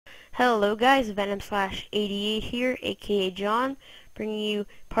Hello guys, Venom/88 here, aka John, bringing you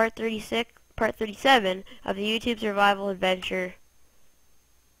part 37 of the YouTube survival adventure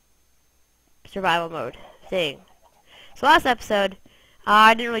survival mode thing. So last episode,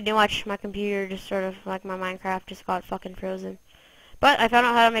 I didn't really do much. My computer just sort of, like my Minecraft, just got fucking frozen. But I found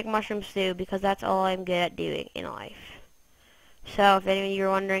out how to make mushroom stew because that's all I'm good at doing in life. So if any of you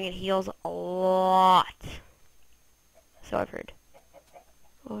are wondering, it heals a lot. So I've heard.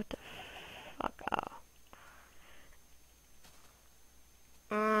 What the fuck?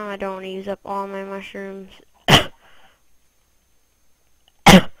 I don't want to use up all my mushrooms.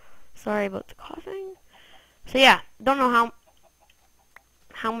 Sorry about the coughing. So yeah, don't know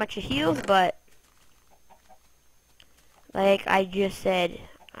how much it heals, but like I just said,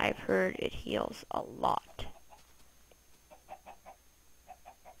 I've heard it heals a lot.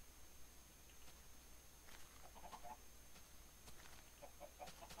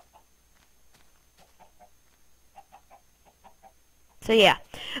 So yeah.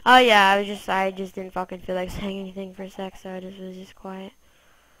 Oh yeah, I just didn't fucking feel like saying anything for a sec, so I just was just quiet.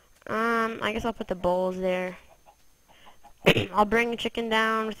 I guess I'll put the bowls there. I'll bring the chicken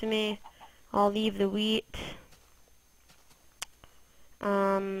down with me. I'll leave the wheat.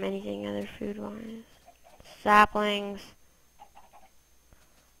 Anything other food-wise? Saplings.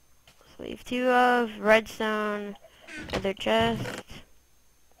 Let's leave 2 of redstone. Other chest.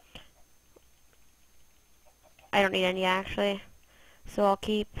 I don't need any actually. So I'll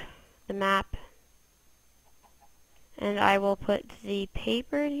keep the map. And I will put the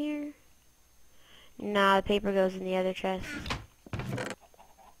paper in here. Nah, the paper goes in the other chest.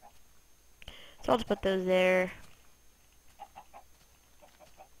 So I'll just put those there.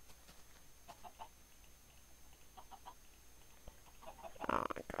 Oh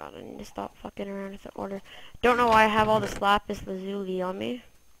my god, I need to stop fucking around with the order. Don't know why I have all this lapis lazuli on me.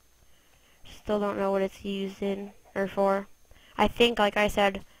 Still don't know what it's used in or for. I think, like I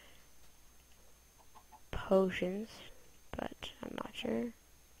said, potions, but I'm not sure.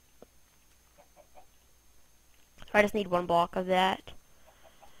 So I just need 1 block of that.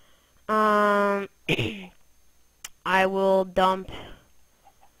 I will dump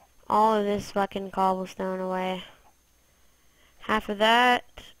all of this fucking cobblestone away. Half of that,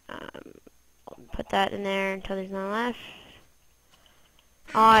 I'll put that in there until there's none left.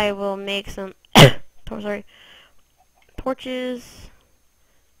 I will make some torches,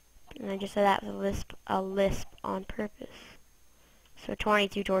 and I just said that with a lisp on purpose. So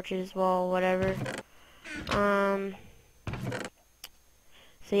 22 torches, well, whatever. So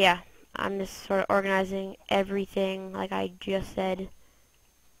yeah, I'm just sort of organizing everything like I just said.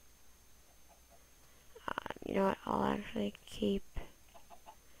 You know what, I'll actually keep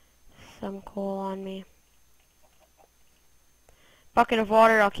some coal on me. Bucket of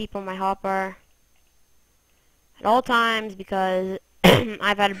water I'll keep on my hotbar at all times because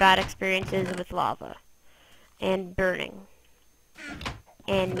I've had bad experiences with lava and burning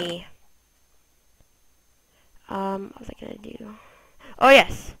and me. What was I gonna do? Oh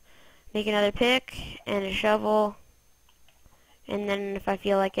yes, make another pick and a shovel, and then if I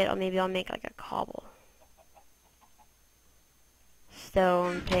feel like it, maybe I'll make like a cobble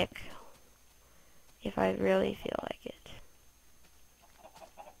stone pick if I really feel like it.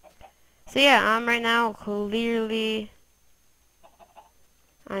 So yeah, right now clearly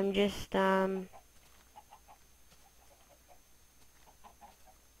I'm just don't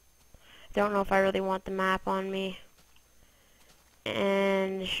know if I really want the map on me.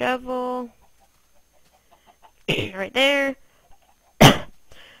 And the shovel right there.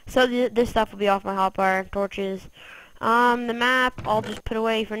 So this stuff will be off my hotbar, torches. The map I'll just put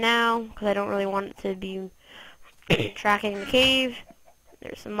away for now because I don't really want it to be tracking the cave.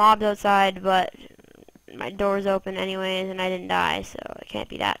 There's some mobs outside, but my door's open anyways, and I didn't die, so it can't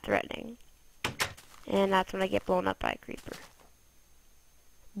be that threatening. And that's when I get blown up by a creeper.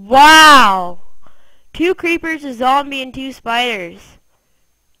 Wow! 2 creepers, a zombie, and 2 spiders.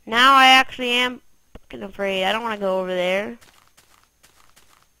 Now I actually am fucking afraid. I don't want to go over there.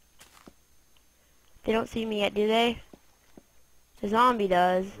 They don't see me yet, do they? The zombie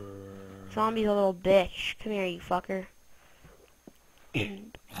does. Zombie's a little bitch. Come here, you fucker.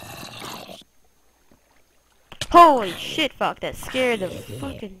 Holy shit, fuck, that scared the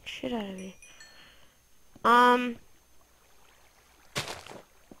fucking shit out of me.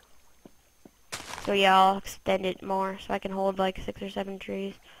 So yeah, I'll extend it more so I can hold like 6 or 7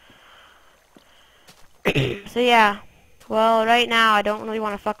 trees. So yeah, well, right now I don't really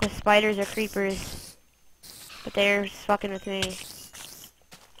want to fuck with spiders or creepers, but they're just fucking with me.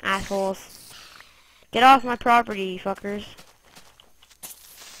 Assholes. Get off my property, you fuckers.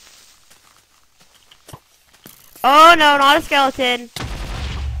 Oh no, not a skeleton.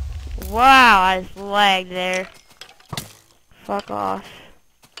 Wow, I just lagged there. Fuck off.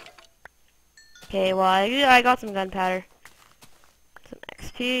 Okay, well, I got some gunpowder. Some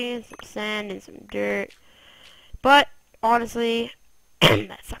XP, some sand, and some dirt. But, honestly,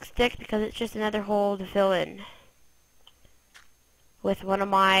 that sucks dick because it's just another hole to fill in. With one of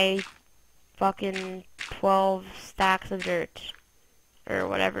my fucking 12 stacks of dirt. Or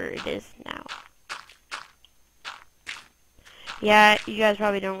whatever it is now. Yeah, you guys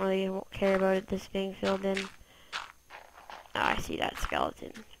probably don't really care about it, this being filled in. Oh, I see that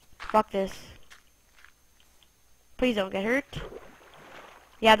skeleton. Fuck this. Please don't get hurt.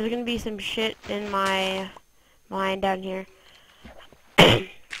 Yeah, there's gonna be some shit in my mine down here.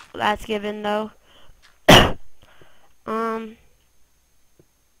 That's given though. So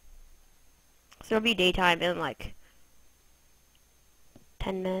it'll be daytime in like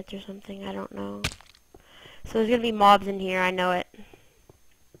 10 minutes or something, I don't know. So there's gonna be mobs in here, I know it.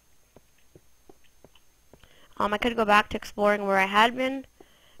 I could go back to exploring where I had been,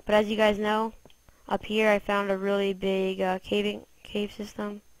 but as you guys know, up here I found a really big cave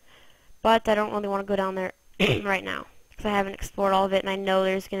system. But I don't really want to go down there right now, because I haven't explored all of it, and I know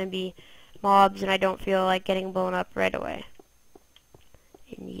there's gonna be mobs, and I don't feel like getting blown up right away.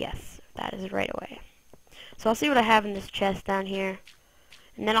 And yes, that is right away. So I'll see what I have in this chest down here.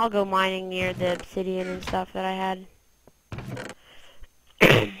 And then I'll go mining near the obsidian and stuff that I had.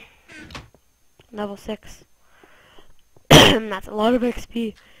 Level 6. That's a lot of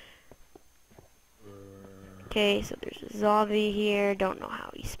XP. Okay, so there's a zombie here. Don't know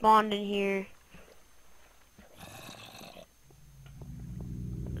how he spawned in here.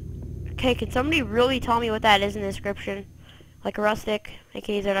 Okay, can somebody really tell me what that is in the description? Like a rustic,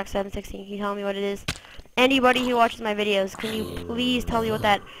 aka ZerDoc716, can you tell me what it is? Anybody who watches my videos, can you please tell me what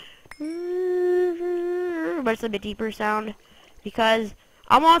that but it's a bit deeper sound? Because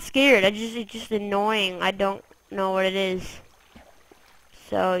I'm not scared, it's just annoying. I don't know what it is.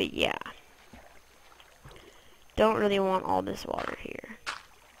 So yeah. Don't really want all this water here.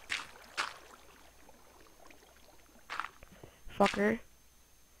 Fucker.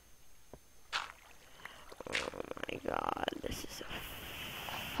 Oh my god, this is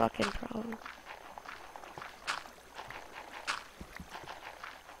a fucking problem.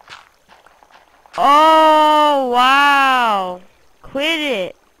 Oh, wow. Quit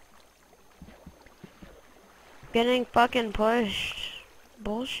it. Getting fucking pushed.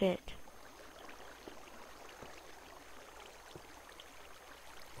 Bullshit.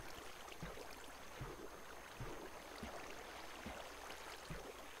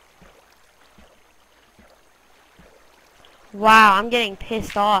 Wow, I'm getting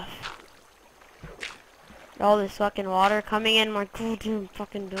pissed off. All this fucking water coming in my goddamn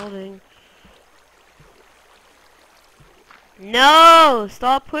fucking building. No!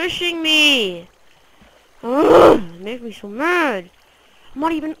 Stop pushing me! Ugh, it makes me so mad. I'm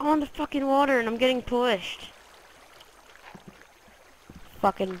not even on the fucking water and I'm getting pushed.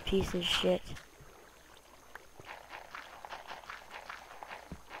 Fucking piece of shit.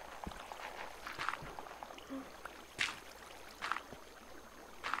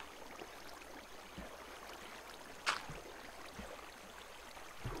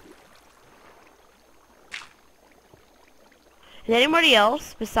 Is anybody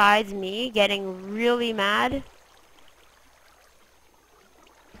else besides me getting really mad?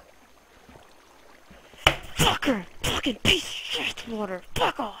 Fucker! Fucking piece of shit water!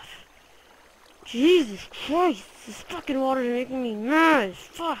 Fuck off! Jesus Christ! This fucking water is making me mad as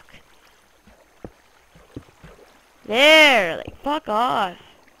fuck! There! Like, fuck off!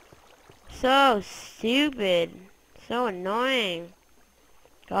 So stupid! So annoying!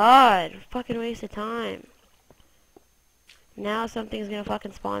 God! Fucking waste of time. Now something's gonna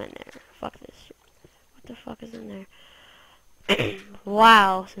fucking spawn in there. Fuck this shit. What the fuck is in there?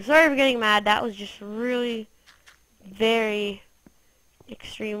 Wow. So sorry for getting mad. That was just really, very,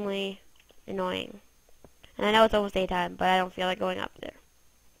 extremely annoying. And I know it's almost daytime, but I don't feel like going up there.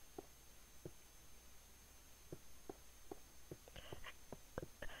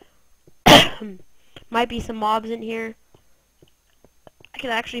 Might be some mobs in here. I can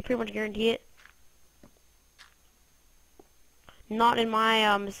actually pretty much guarantee it. Not in my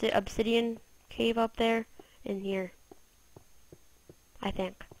obsidian cave up there. In here. I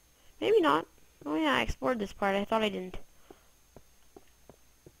think. Maybe not. Oh yeah, I explored this part. I thought I didn't.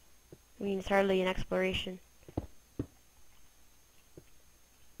 I mean, it's hardly an exploration.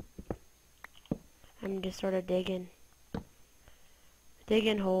 I'm just sort of digging.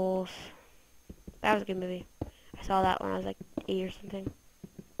 Digging holes. That was a good movie. I saw that when I was like 8 or something.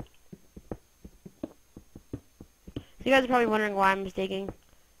 So you guys are probably wondering why I'm digging.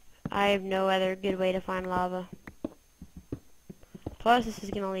 I have no other good way to find lava. Plus, this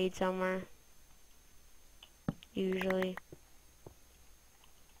is gonna lead somewhere. Usually.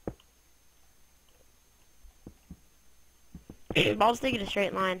 But I'll just dig in a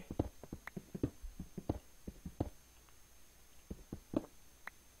straight line.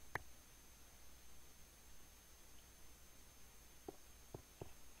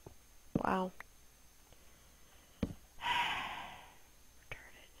 Wow.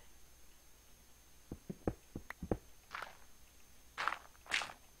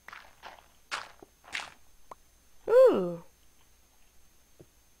 Ooh.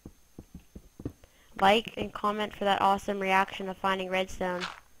 Like and comment for that awesome reaction of finding redstone.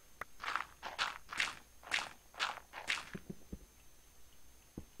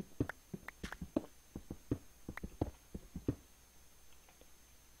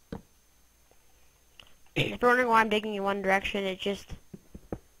 If you're wondering why I'm digging in one direction, it's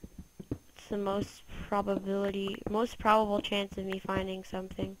the most probable chance of me finding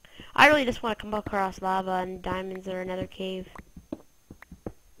something. I really just want to come across lava and diamonds or another cave.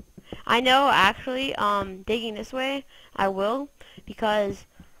 I know, actually, digging this way, I will, because,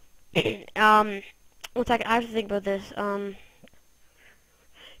 one second, I have to think about this,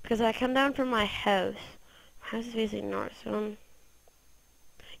 because I come down from my house. My house is facing north, so,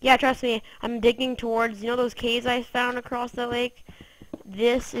 yeah, trust me, I'm digging towards, you know those caves I found across the lake?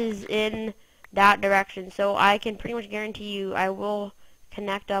 This is in that direction, so I can pretty much guarantee you I will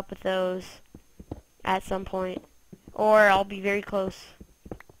connect up with those at some point, or I'll be very close,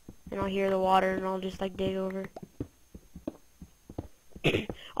 and I'll hear the water, and I'll just, like, dig over.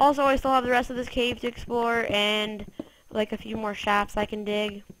 Also, I still have the rest of this cave to explore, and, like, a few more shafts I can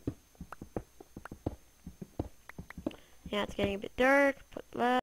dig. Yeah, it's getting a bit dark. Put left.